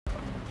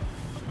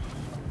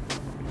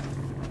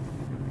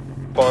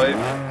5,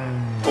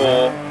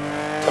 4,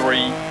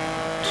 3,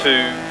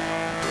 2,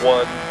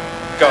 1,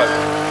 go.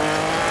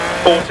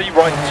 40,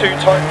 right 2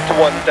 times to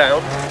 1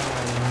 down.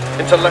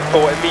 Into left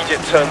 4,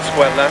 immediate turn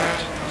square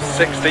left.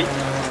 60.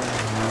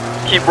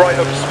 Keep right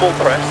over small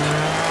crest.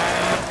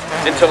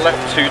 Into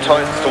left 2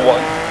 times to 1.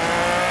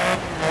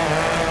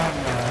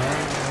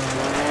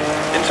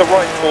 Into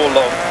right 4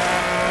 long.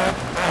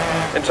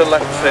 Into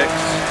left 6.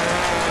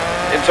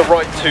 Into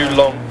right 2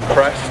 long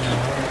crest.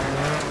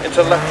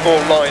 Into left 4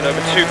 line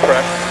over 2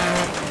 crests.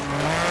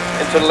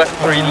 Into left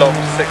 3 long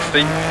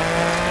 60.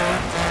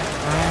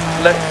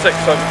 Left 6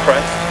 over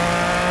crest.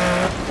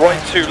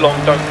 Right 2 long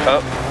don't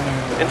cut.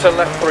 Into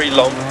left 3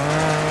 long.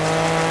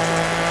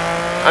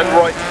 And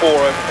right 4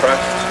 over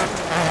crest.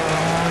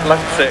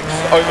 Left 6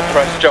 over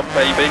crest jump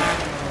maybe.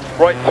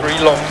 Right 3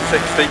 long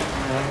 60.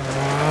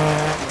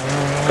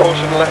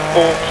 Caution left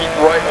 4 keep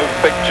right over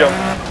big jump.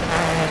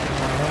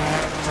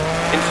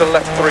 Into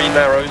left 3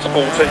 narrows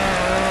 40.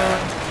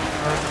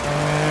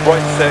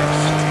 Right 6.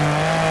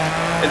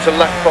 Into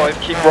left 5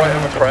 keep right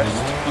over crest.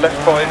 Left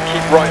 5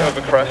 keep right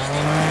over crest.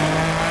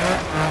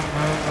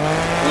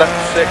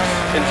 Left 6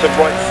 into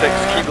right 6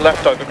 keep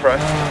left over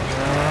crest.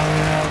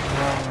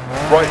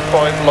 Right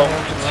 5 long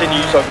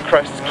continues over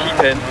crest keep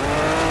in.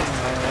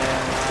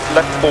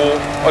 Left 4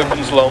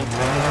 opens long.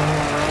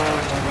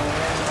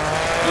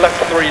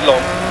 Left 3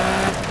 long.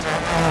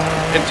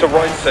 Into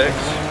right 6.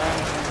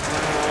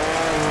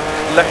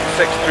 Left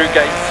 6 through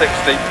gate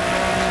 60.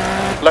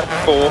 Left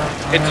 4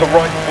 into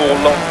right 4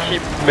 long,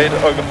 keep mid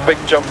over big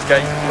jump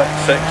gate, left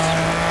 6.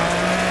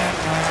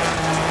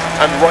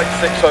 And right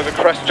 6 over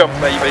crest jump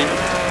maybe.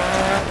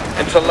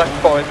 Into left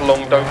 5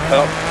 long, don't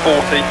cut,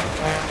 40.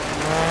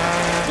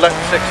 Left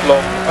 6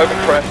 long, over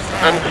crest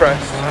and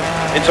crest.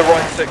 Into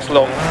right 6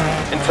 long,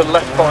 into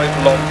left 5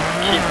 long,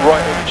 keep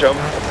right over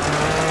jump.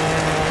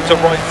 Into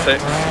right 6,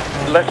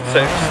 left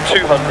 6,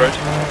 200.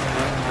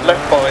 Left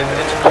 5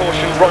 into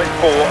caution, right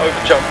 4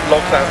 over jump,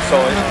 logs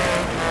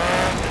outside.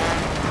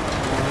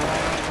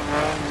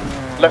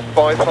 Left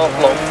 5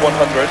 half long,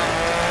 100.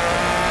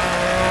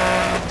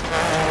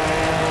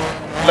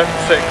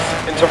 Left 6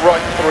 into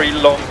right 3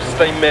 long,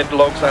 stay mid,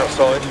 logs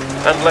outside.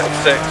 And left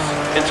 6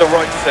 into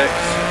right 6,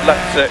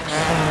 left 6.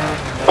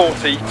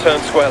 40, turn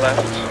square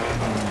left.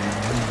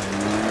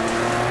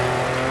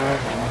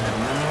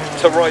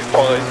 To right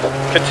 5,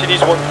 continues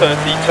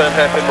 130, turn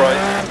hairpin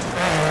right.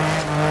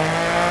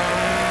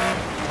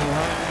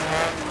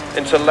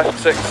 Into left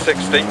 6,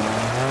 60.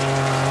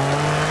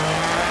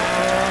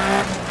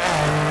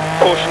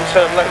 Caution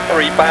turn left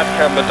 3, bad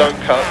camber, don't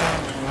cut.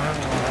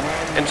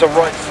 Into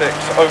right 6,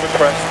 over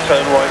crest,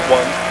 turn right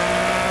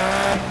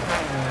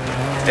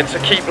 1. Into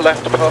keep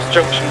left past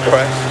junction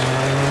crest.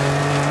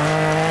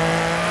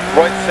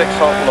 Right 6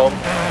 half long.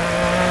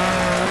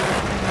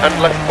 And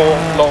left 4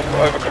 long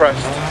over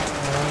crest.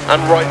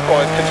 And right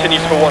 5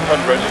 continues for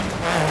 100.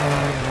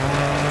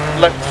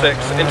 Left 6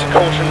 into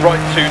caution, right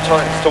 2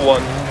 times to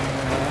 1.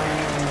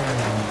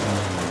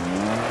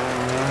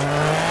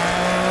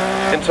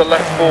 Into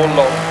left 4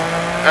 long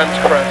and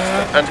crest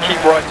and keep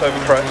right over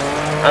crest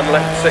and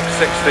left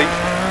 660.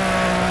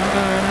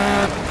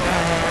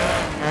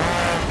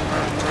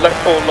 Left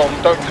 4 long,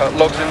 don't cut,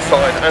 logs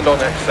inside and on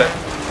exit.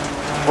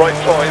 Right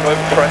 5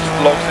 over crest,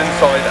 logs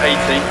inside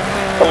 80.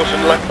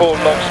 Caution left 4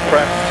 logs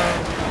crest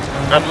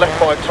and left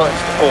 5 times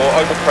to 4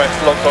 over crest,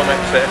 logs on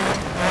exit.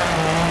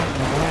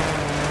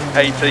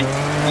 80.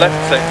 Left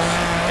 6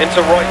 into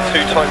right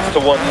 2 times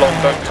to 1 long,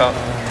 don't cut.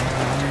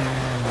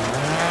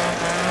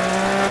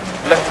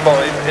 Left 5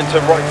 into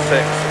right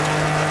 6,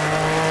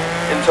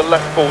 into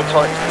left 4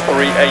 times to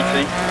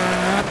 380.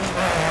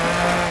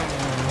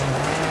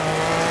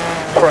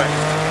 Crest,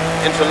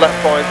 into left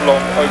 5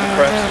 long, over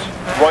crest,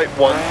 right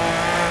 1,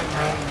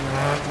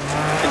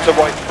 into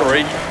right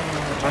 3.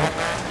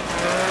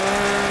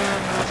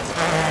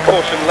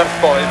 Caution left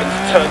 5 into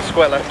turn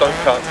square left, don't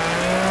cut.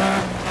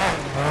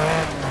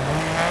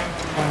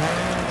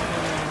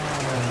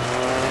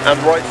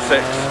 And right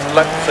 6,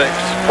 left 6,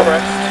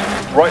 crest.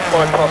 Right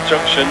 5 past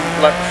junction,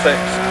 left 6.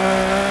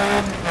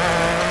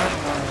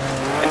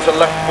 Into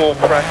left 4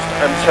 crest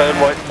and turn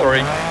right 3.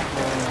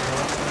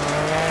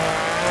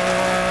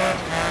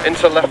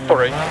 Into left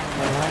 3.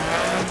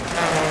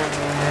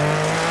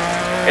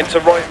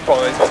 Into right 5.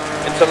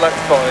 Into left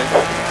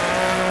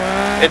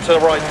 5. Into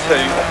right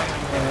 2.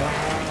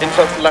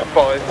 Into left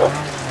 5.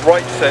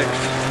 Right 6.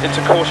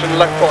 Into caution,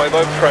 left 5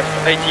 over crest,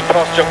 80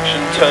 past junction,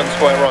 turn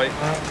square right.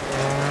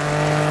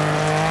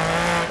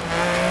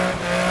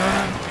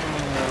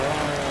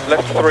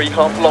 Left 3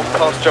 half long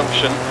past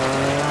junction.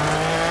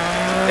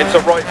 Into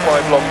right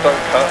 5 long,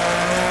 don't cut.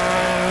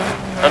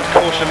 And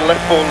caution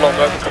left 4 long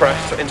over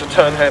crest into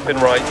turn hairpin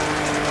right.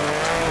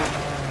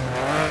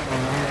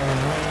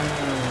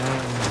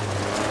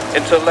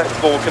 Into left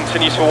 4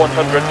 continues for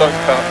 100, don't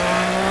cut.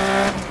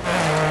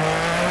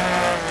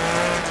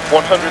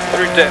 100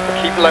 through dip,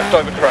 keep left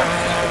over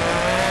crest.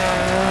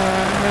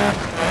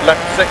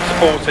 Left 6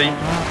 40,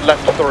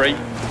 left 3.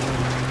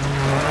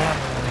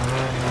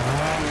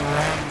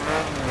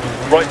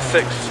 Right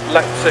 6,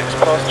 left 6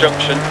 past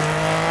junction.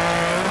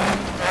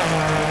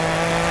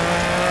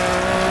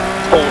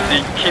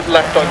 40, keep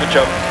left over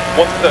jump,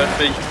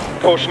 130,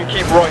 caution,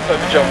 keep right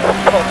over jump,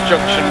 past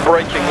junction,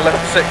 braking,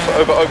 left 6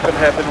 over open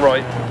hairpin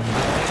right.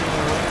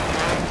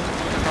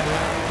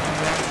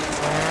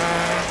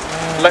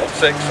 Left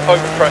 6,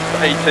 over crest,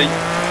 80.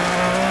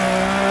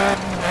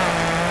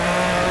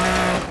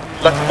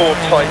 Left 4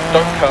 tight,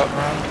 don't cut.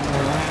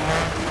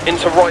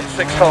 Into right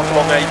 6 half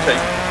long, 80.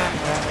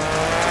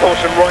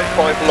 Caution, right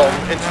 5 long,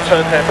 into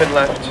turn hairpin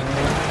left,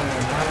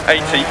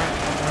 80.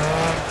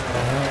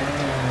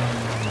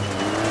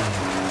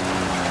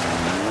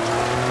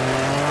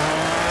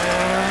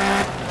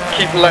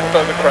 Keep left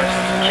over crest,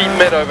 keep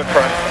mid over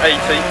crest, 80.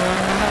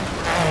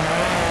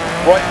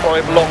 Right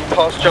 5 long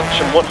past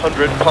junction,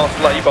 100 past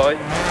lay-by.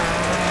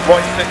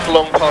 Right 6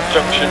 long past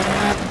junction.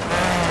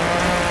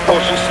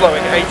 Caution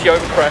slowing, 80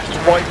 over crest,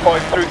 right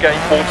 5 through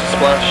gate, water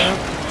splash.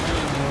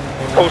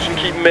 Caution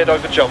keep mid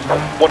over jump,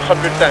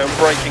 100 down,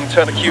 braking,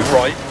 turn acute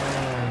right.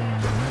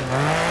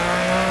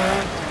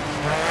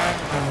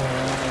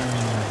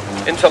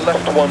 Into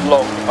left 1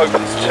 long,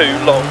 opens 2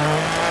 long.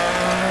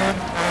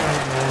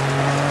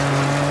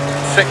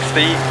 60,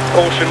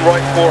 caution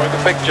right 4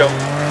 over big jump.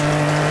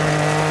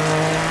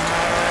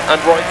 And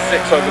right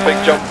 6 over big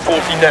jump,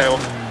 40 down.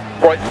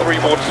 Right 3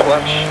 water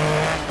splash.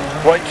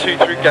 Right 2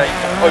 through gate,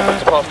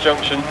 opens past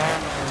junction.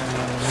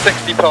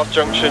 60 past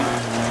junction.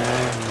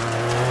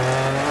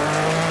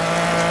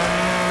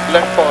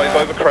 Left 5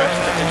 over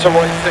crest, into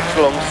right 6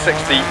 long,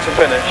 60 to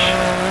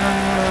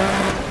finish.